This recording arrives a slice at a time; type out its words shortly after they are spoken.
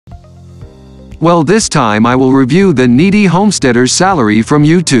Well, this time I will review the Kneady Homesteader's salary from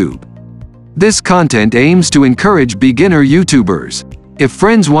YouTube. This content aims to encourage beginner YouTubers. If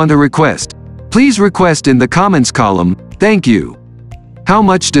friends want a request, please request in the comments column. Thank you. How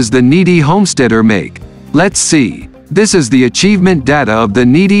much does the Kneady Homesteader make? Let's see. This is the achievement data of the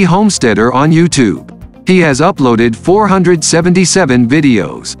Kneady Homesteader on YouTube. He has uploaded 477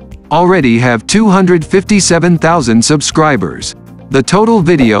 videos. Already have 257,000 subscribers. The total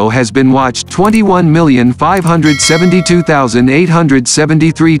video has been watched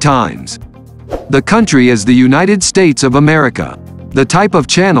 21,572,873 times. The country is the United States of America. The type of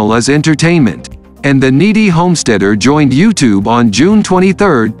channel is entertainment. And the Kneady Homesteader joined YouTube on June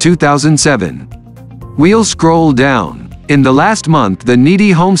 23, 2007. We'll scroll down. In the last month, the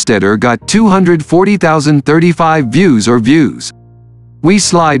Kneady Homesteader got 240,035 views. We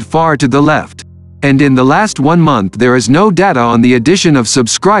slide far to the left. And in the last 1 month there is no data on the addition of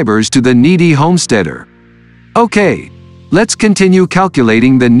subscribers to the Kneady Homesteader. Okay, let's continue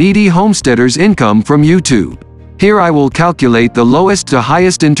calculating the Kneady Homesteader's income from YouTube. Here I will calculate the lowest to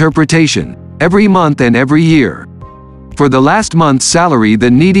highest interpretation, every month and every year. For the last month's salary,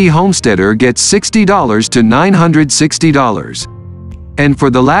 the Kneady Homesteader gets $60 to $960. And for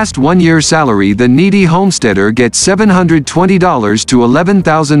the last 1 year salary, the Kneady Homesteader gets $720 to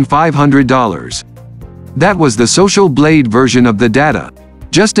 $11,500. That was the Social Blade version of the data.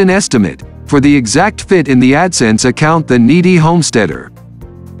 Just an estimate. For the exact fit in the AdSense account, the Kneady Homesteader.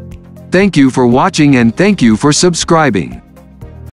 Thank you for watching and thank you for subscribing.